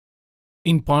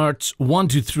In parts 1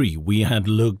 to 3, we had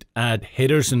looked at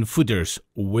headers and footers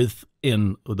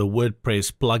within the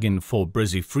WordPress plugin for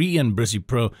Brizy Free and Brizy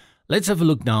Pro. Let's have a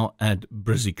look now at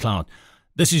Brizy Cloud.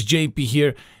 This is JP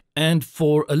here, and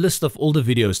for a list of all the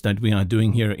videos that we are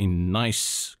doing here in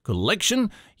nice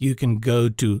collection, you can go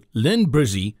to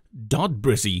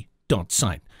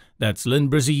learnbrizy.brizy.site. That's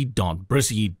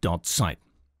learnbrizy.brizy.site.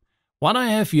 What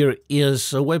I have here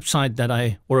is a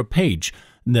website or a page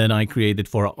that I created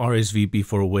for a RSVP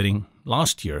for a wedding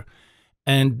last year.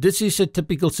 And this is a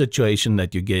typical situation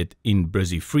that you get in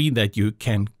Brizy Free, that you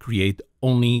can create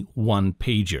only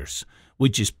one-pagers,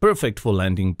 which is perfect for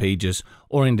landing pages,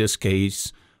 or in this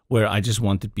case, where I just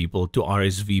wanted people to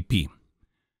RSVP.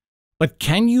 But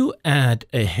can you add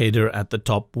a header at the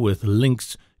top with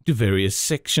links to various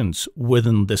sections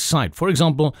within the site? For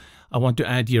example, I want to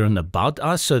add here an About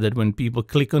Us so that when people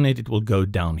click on it, it will go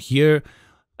down here.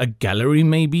 A gallery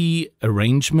maybe,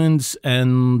 arrangements,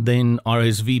 and then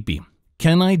RSVP.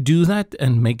 Can I do that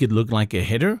and make it look like a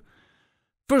header?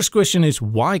 First question is,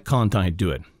 why can't I do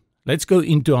it? Let's go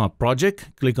into our project,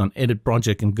 click on Edit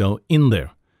Project and go in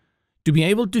there. To be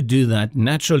able to do that,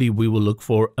 naturally we will look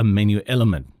for a menu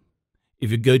element.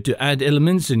 If you go to Add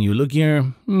Elements and you look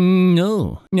here,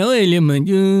 no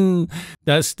element.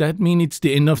 Does that mean it's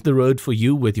the end of the road for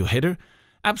you with your header?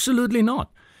 Absolutely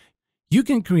not. You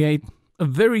can create a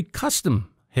very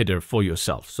custom header for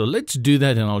yourself. So let's do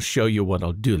that and I'll show you what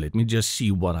I'll do. Let me just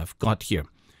see what I've got here.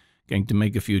 Going to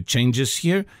make a few changes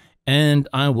here, and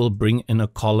I will bring in a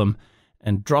column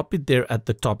and drop it there at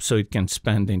the top so it can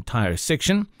span the entire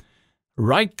section.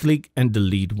 Right click and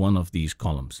delete one of these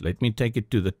columns. Let me take it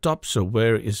to the top. So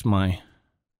where is my...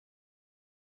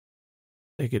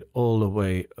 Take it all the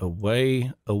way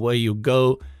away. Away you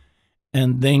go.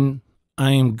 And then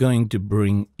I am going to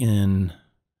bring in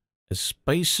a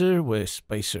spacer. Where's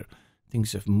spacer?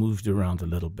 Things have moved around a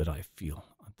little bit, I feel,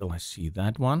 until I see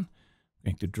that one.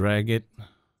 I'm going to drag it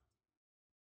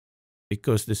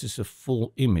because this is a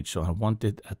full image, so I want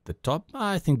it at the top.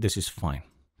 I think this is fine.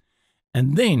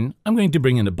 And then I'm going to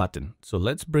bring in a button. So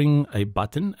let's bring a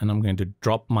button, and I'm going to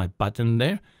drop my button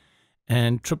there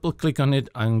and triple click on it.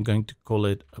 I'm going to call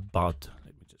it About.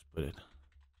 Let me just put it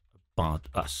About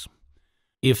Us.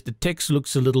 If the text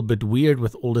looks a little bit weird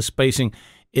with all the spacing,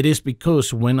 it is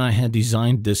because when I had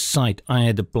designed this site, I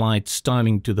had applied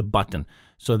styling to the button.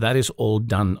 So that is all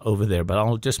done over there, but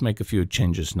I'll just make a few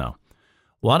changes now.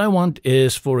 What I want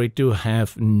is for it to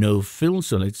have no fill.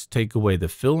 So let's take away the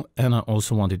fill, and I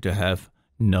also want it to have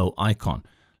no icon.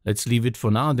 Let's leave it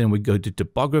for now. Then we go to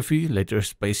typography, letter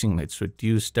spacing. Let's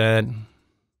reduce that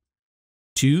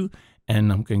to,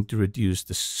 and I'm going to reduce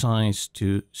the size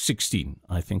to 16.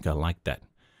 I think I like that.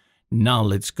 Now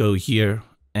let's go here,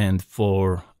 and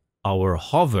for our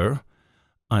hover,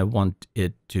 I want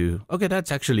it to, okay,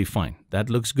 that's actually fine. That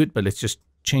looks good, but let's just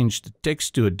change the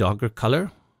text to a darker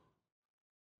color.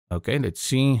 Okay, let's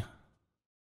see.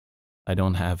 I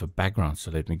don't have a background,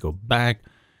 so let me go back,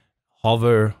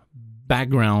 hover,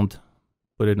 background,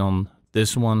 put it on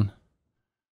this one,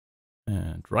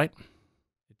 and right. Let's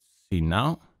see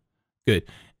now. Good.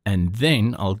 And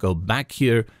then I'll go back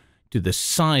here to the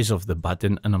size of the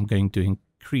button, and I'm going to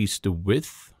increase the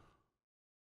width.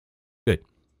 Good.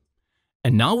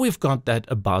 And now we've got that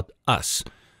About Us.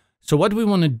 So what we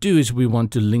want to do is we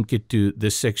want to link it to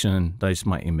this section. There's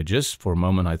my images. For a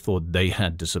moment, I thought they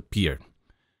had disappeared.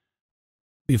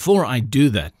 Before I do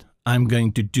that, I'm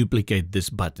going to duplicate this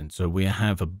button. So we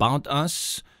have About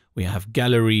Us, we have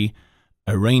Gallery,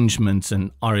 Arrangements,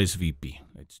 and RSVP.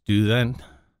 Let's do that.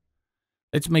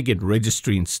 Let's make it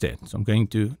Registry instead. So I'm going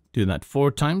to do that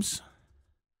 4 times.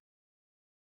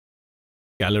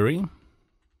 Gallery.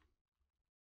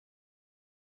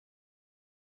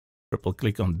 Triple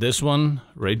click on this one,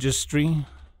 Registry.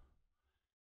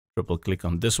 Triple click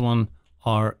on this one,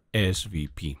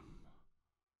 RSVP.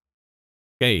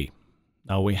 Okay,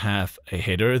 now we have a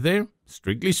header there.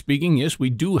 Strictly speaking, yes, we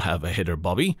do have a header,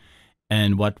 Bobby.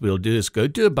 And what we'll do is go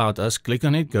to About Us, click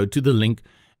on it, go to the link,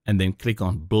 and then click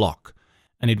on Block.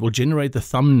 And it will generate the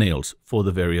thumbnails for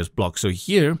the various blocks. So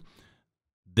here,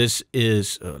 this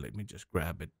is, let me just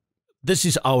grab it. This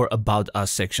is our About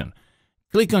Us section.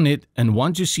 Click on it, and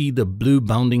once you see the blue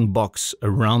bounding box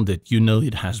around it, you know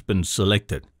it has been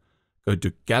selected. Go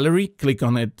to Gallery, click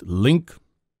on it, Link,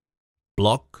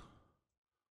 Block.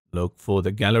 Look for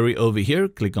the gallery over here,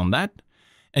 click on that.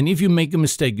 And if you make a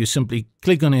mistake, you simply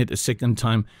click on it a second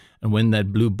time, and when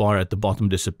that blue bar at the bottom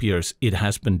disappears, it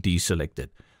has been deselected.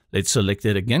 Let's select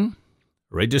it again.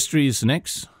 Registry is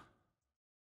next.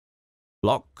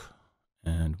 Block.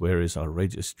 And where is our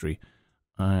registry?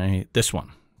 This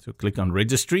one. So click on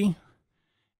Registry,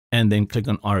 and then click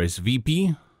on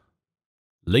RSVP,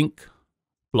 link,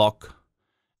 block,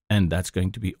 and that's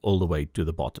going to be all the way to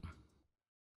the bottom.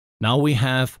 Now we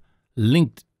have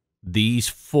linked these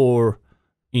 4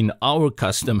 in our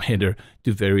custom header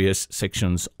to various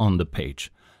sections on the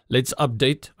page. Let's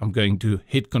update. I'm going to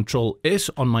hit Control S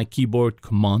on my keyboard,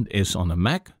 Command S on a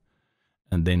Mac,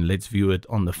 and then let's view it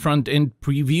on the front end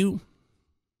preview.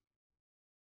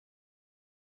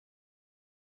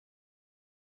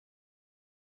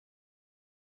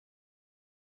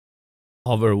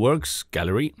 Hover works,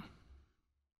 gallery,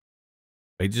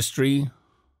 registry,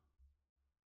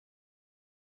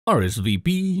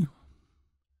 RSVP,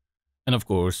 and of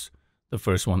course, the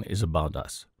first one is about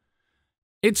us.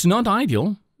 It's not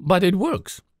ideal, but it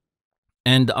works.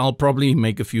 And I'll probably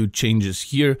make a few changes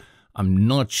here. I'm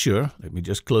not sure. Let me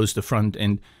just close the front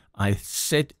end. I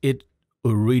set it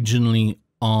originally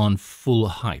on full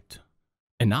height.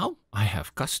 And now I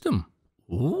have custom.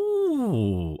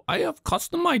 Ooh, I have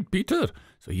customized Peter.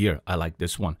 So here, I like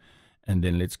this one. And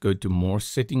then let's go to more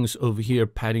settings over here,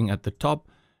 padding at the top,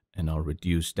 and I'll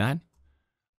reduce that.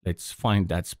 Let's find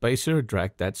that spacer,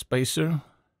 drag that spacer.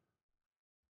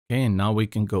 Okay, and now we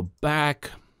can go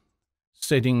back,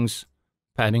 settings,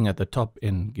 padding at the top,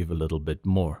 and give a little bit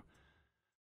more.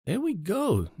 There we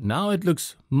go. Now it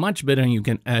looks much better, and you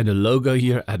can add a logo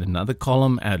here, add another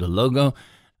column, add a logo,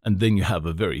 and then you have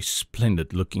a very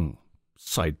splendid looking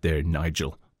site there,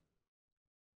 Nigel.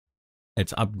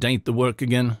 Let's update the work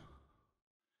again,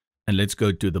 and let's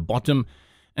go to the bottom.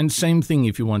 And same thing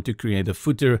if you want to create a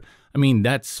footer. I mean,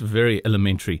 that's very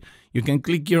elementary. You can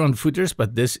click here on footers,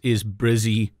 but this is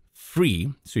Brizy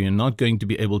free, so you're not going to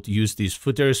be able to use these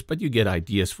footers, but you get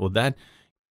ideas for that.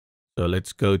 So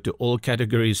let's go to all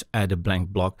categories, add a blank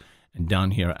block, and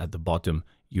down here at the bottom,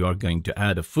 you are going to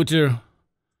add a footer.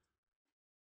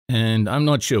 And I'm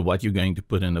not sure what you're going to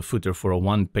put in a footer for a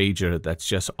one-pager that's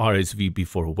just RSVP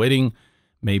for a wedding.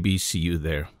 Maybe see you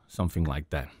there, something like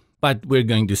that. But we're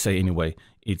going to say anyway,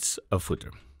 it's a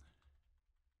footer.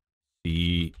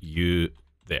 See you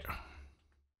there.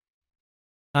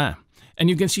 And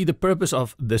you can see the purpose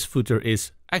of this footer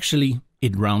is actually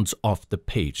it rounds off the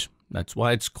page. That's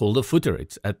why it's called a footer.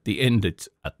 It's at the end, it's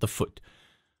at the foot.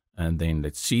 And then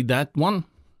let's see that one.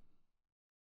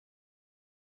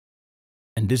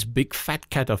 And this big fat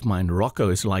cat of mine, Rocco,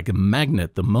 is like a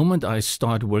magnet. The moment I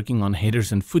start working on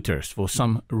headers and footers, for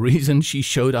some reason she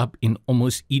showed up in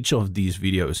almost each of these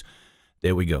videos.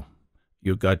 There we go.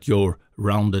 You got your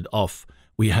rounded off.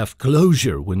 We have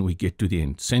closure when we get to the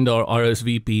end. Send our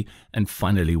RSVP, and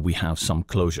finally we have some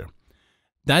closure.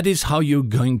 That is how you're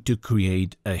going to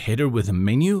create a header with a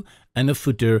menu and a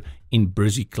footer in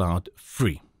Brizy Cloud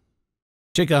free.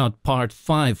 Check out part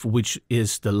 5, which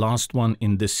is the last one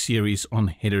in this series on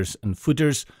headers and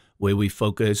footers, where we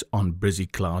focus on Brizy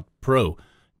Cloud Pro.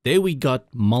 There we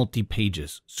got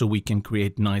multi-pages, so we can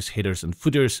create nice headers and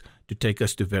footers to take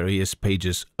us to various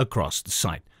pages across the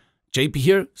site. JP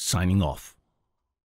here, signing off.